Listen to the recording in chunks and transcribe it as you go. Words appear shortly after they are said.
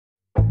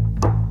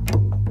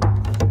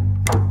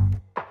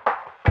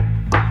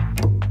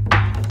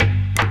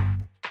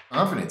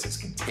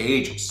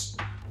contagious.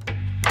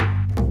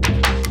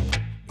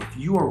 If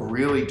you are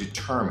really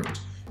determined,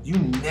 you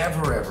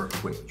never ever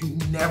quit. You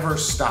never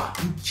stop.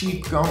 You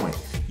keep going.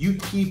 You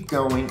keep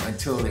going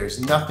until there's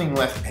nothing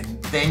left,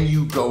 and then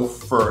you go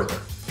further.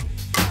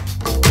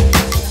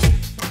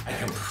 I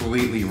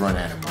completely run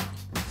out of money.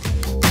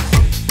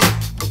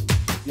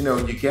 You know,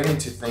 you get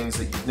into things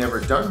that you've never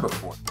done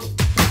before.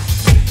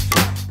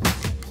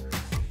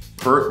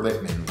 Bert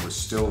Littman was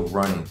still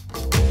running.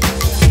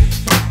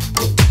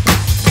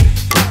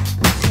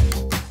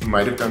 You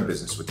might have done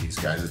business with these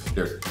guys.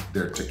 They're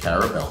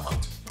Takara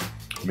Belmont,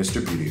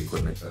 Mr. Beauty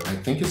Equipment. I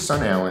think his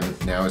son Alan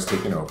now has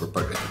taken over,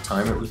 but at the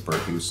time it was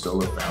Bert. He was still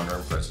the founder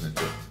and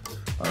president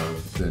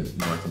of the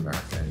North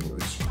America, and it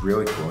was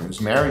really cool. And he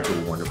was married to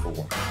a wonderful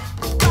woman.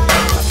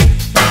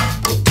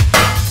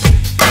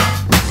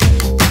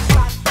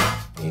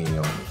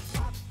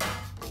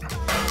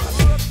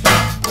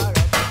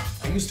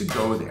 I used to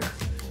go there,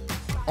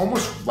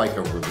 almost like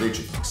a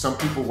religion. Some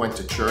people went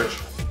to church.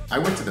 I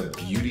went to the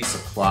beauty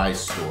supply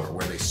store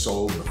where they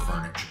sold the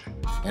furniture.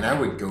 And I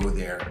would go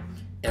there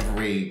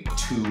every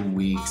 2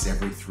 weeks,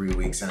 every 3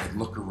 weeks, and I'd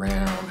look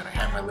around, and I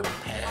had my little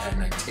pad,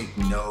 and I'd take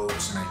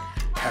notes, and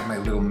I'd have my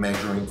little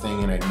measuring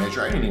thing, and I'd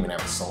measure. I didn't even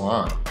have a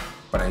salon,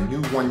 but I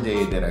knew one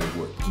day that I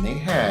would. And they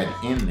had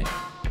in there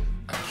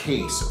a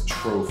case of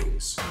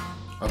trophies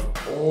of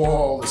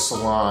all the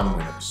salon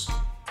winners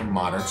from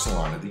Modern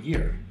Salon of the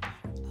Year.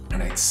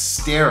 And I'd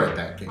stare at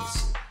that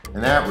case.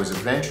 And that was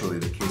eventually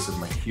the case of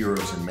my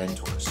heroes and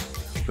mentors.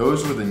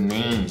 Those were the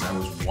names I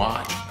was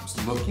watching, I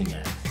was looking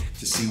at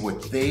to see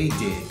what they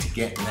did to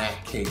get in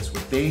that case,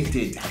 what they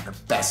did to have the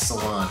best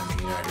salon in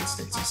the United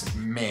States. I said,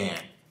 man,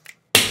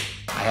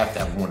 I have to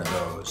have one of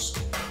those.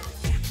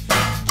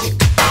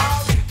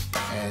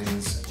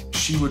 And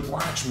she would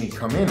watch me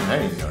come in, and I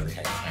didn't know they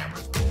had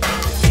cameras.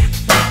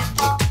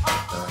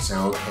 I say,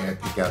 okay, I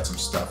pick out some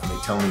stuff, and they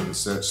tell me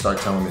start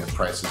telling me the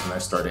prices, and I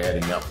start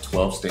adding up.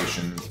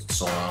 12-station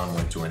salon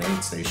went to an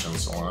 8-station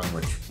salon,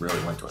 which really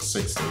went to a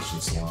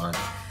 6-station salon.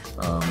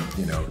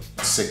 You know,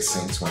 6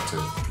 sinks went to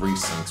 3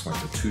 sinks, went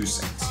to 2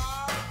 sinks.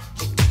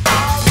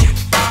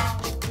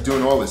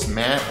 Doing all this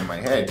math in my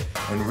head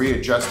and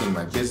readjusting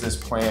my business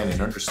plan and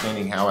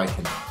understanding how I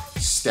can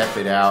step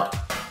it out.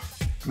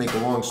 To make a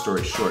long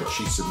story short,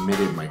 she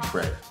submitted my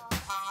credit.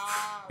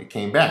 It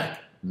came back.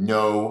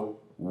 No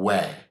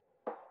way.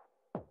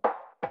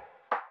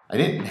 I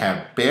didn't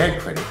have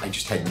bad credit, I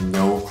just had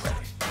no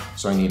credit.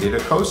 So I needed a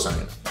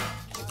co-signer.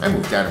 I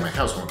moved out of my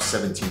house when I was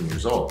 17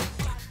 years old.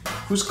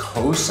 Who's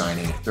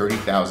co-signing a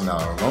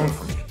 $30,000 loan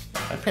for me?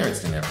 My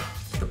parents didn't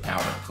have the power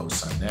to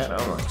co-sign that. I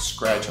don't know,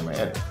 scratching my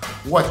head.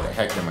 What the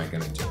heck am I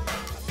gonna do?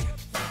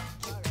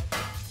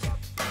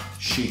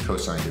 She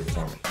co-signed it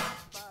for me.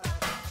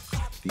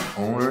 The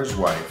owner's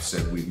wife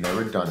said, we've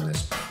never done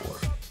this before,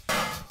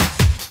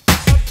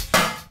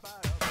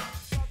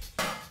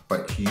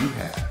 but you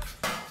have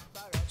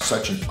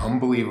such an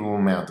unbelievable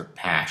amount of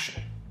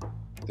passion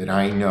that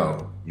I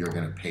know you're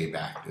going to pay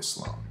back this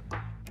loan.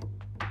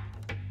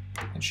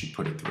 And she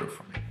put it through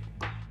for me.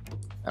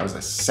 That was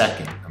the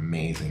second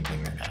amazing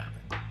thing that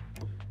happened.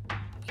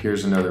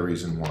 Here's another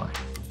reason why.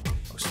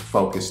 I was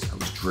focused, I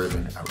was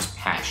driven, I was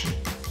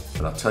passionate,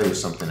 but I'll tell you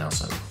something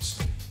else I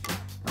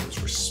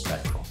was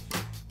respectful.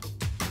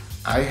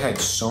 I had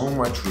so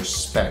much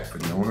respect for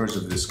the owners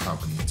of this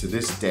company. To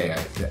this day,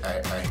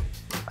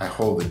 I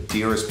hold the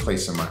dearest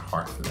place in my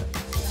heart for them.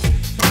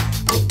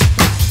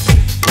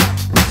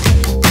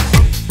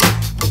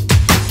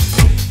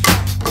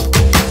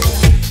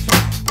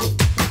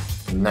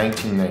 In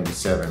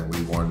 1997,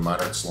 we won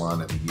Modern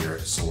Salon of the Year,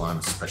 Salon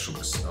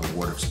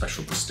Award of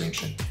Special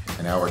Distinction,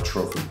 and our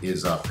trophy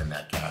is up in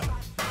that cabinet.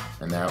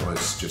 And that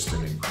was just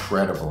an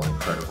incredible,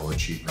 incredible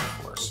achievement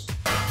for us.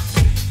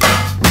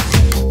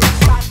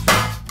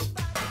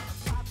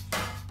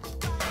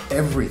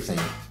 Everything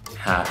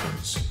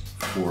happens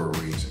for a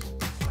reason.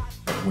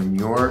 But when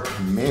you're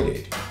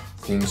committed,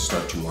 things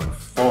start to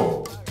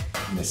unfold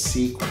in a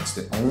sequence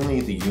that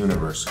only the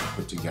universe can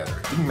put together.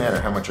 It didn't matter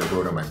how much I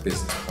wrote on my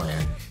business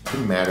plan. It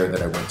didn't matter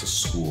that I went to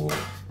school. It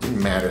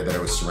didn't matter that I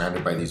was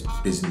surrounded by these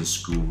business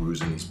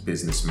gurus and these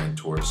business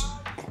mentors.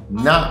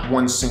 Not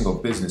one single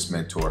business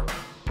mentor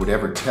would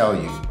ever tell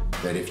you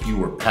that if you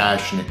were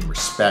passionate and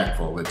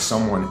respectful, that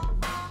someone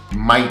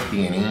might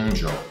be an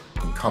angel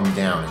and come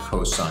down and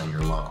co-sign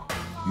your loan.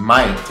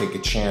 Might take a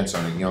chance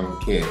on a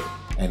young kid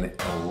and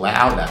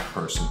allow that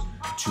person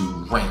to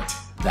rent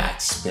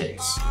that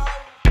space.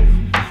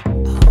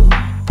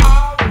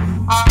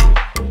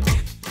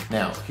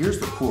 Now, here's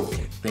the cool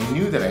thing. They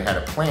knew that I had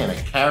a plan. I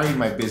carried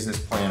my business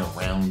plan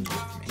around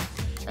with me,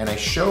 and I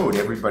showed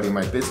everybody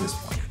my business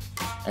plan.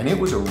 And it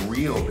was a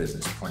real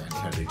business plan. It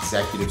had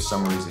executive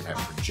summaries, it had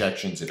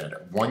projections, it had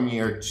a 1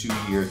 year, 2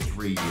 year,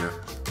 3 year,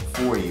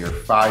 4 year,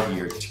 5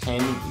 year,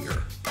 10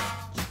 year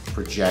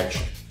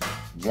projection.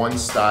 One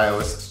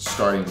stylist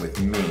starting with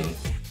me,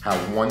 how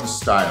one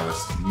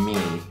stylist, me,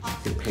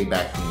 could pay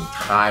back the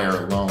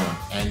entire loan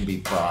and be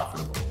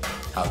profitable.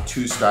 How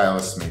 2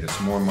 stylists made us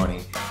more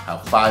money,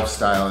 have 5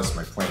 stylists,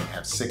 my plan to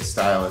have 6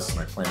 stylists,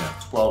 my plan to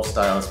have 12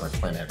 stylists, my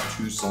plan to have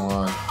 2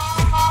 salons.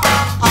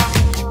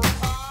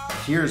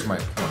 Here's my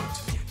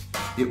point.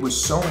 It was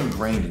so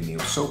ingrained in me, it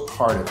was so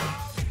part of me.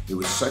 It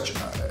was such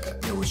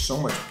there was so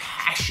much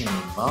passion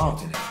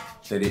involved in it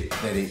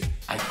that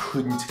I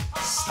couldn't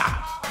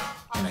stop,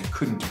 and I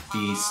couldn't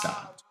be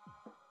stopped.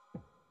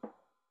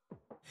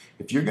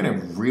 If you're gonna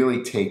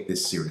really take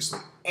this seriously,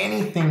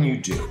 anything you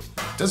do,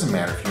 it doesn't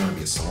matter if you want to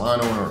be a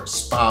salon owner, or a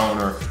spa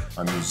owner,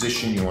 a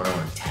musician, you want to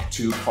own a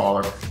tattoo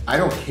parlor, I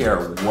don't care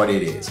what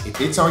it is.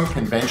 If it's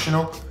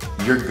unconventional,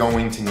 you're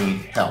going to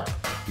need help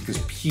because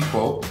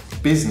people,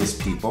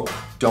 business people,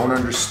 don't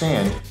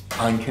understand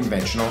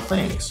unconventional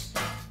things.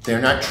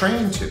 They're not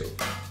trained to.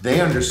 They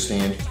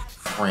understand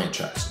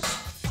franchises.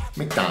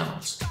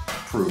 McDonald's,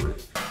 prove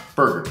it.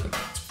 Burger King,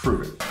 it's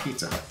proven.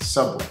 Pizza Hut,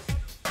 Subway,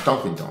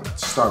 Dunkin'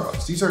 Donuts,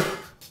 Starbucks. These are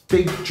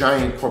big,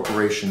 giant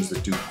corporations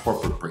that do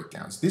corporate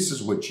breakdowns. This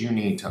is what you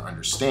need to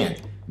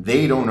understand.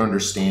 They don't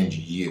understand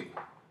you,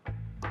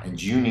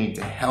 and you need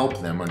to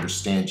help them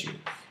understand you.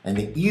 And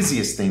the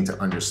easiest thing to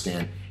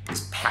understand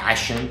is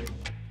passion,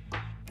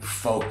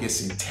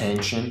 focus,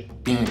 intention,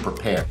 being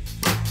prepared.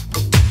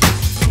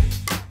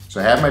 So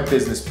I had my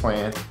business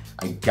plan,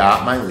 I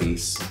got my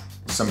lease,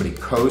 somebody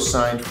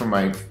co-signed for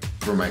my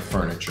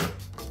furniture.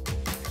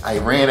 I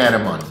ran out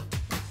of money.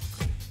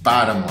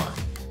 Bottom line.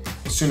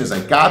 As soon as I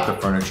got the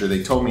furniture,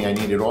 they told me I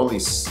needed all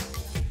these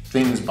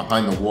things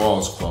behind the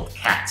walls called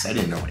cats. I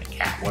didn't know what a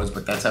cat was,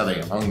 but that's how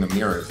they hung the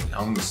mirrors, they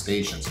hung the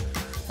stations.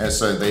 And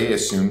so they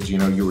assumed,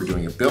 you were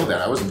doing a build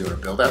out. I wasn't doing a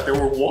build out, there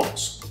were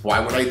walls. Why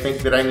would I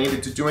think that I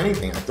needed to do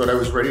anything? I thought I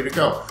was ready to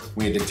go.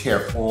 We had to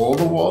tear all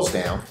the walls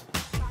down,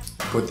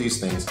 put these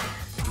things,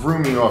 threw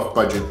me off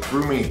budget,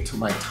 threw me to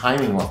my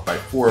timing off by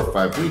 4 or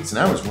 5 weeks, and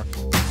I was running.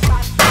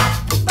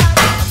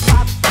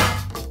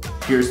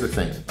 Here's the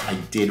thing, I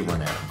did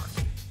run out of money.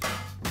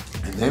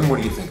 And then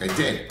what do you think I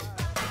did?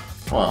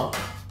 Well,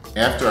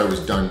 after I was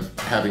done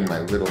having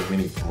my little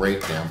mini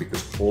breakdown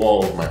because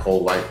all of my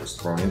whole life was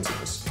thrown into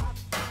this,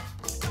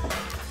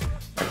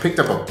 I picked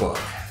up a book.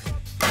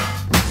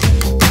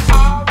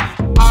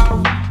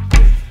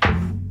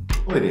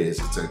 What it is,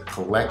 it's a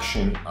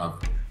collection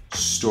of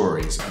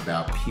stories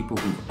about people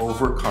who've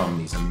overcome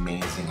these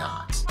amazing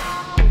odds.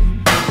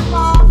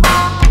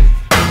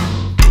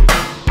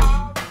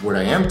 What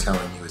I am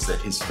telling you is that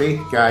his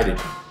faith guided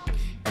him,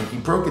 and he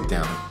broke it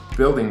down. The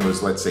building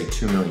was, let's say,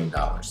 $2 million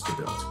to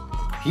build.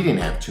 He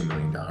didn't have $2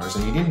 million,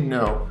 and he didn't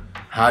know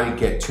how to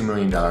get $2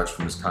 million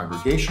from his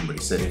congregation, but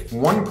he said if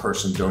one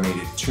person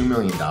donated $2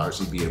 million,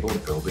 he'd be able to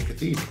build a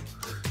cathedral.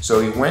 So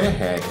he went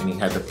ahead and he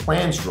had the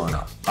plans drawn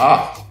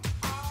up.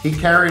 He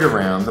carried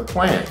around the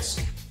plans.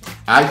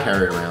 I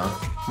carried around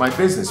my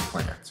business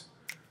plans.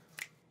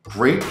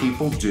 Great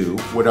people do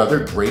what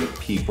other great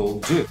people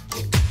do.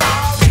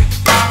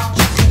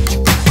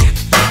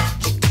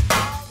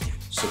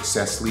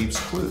 Success leaves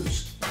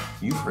clues.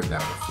 You've heard that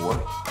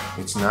before.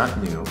 It's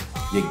not new.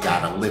 You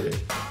gotta live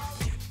it.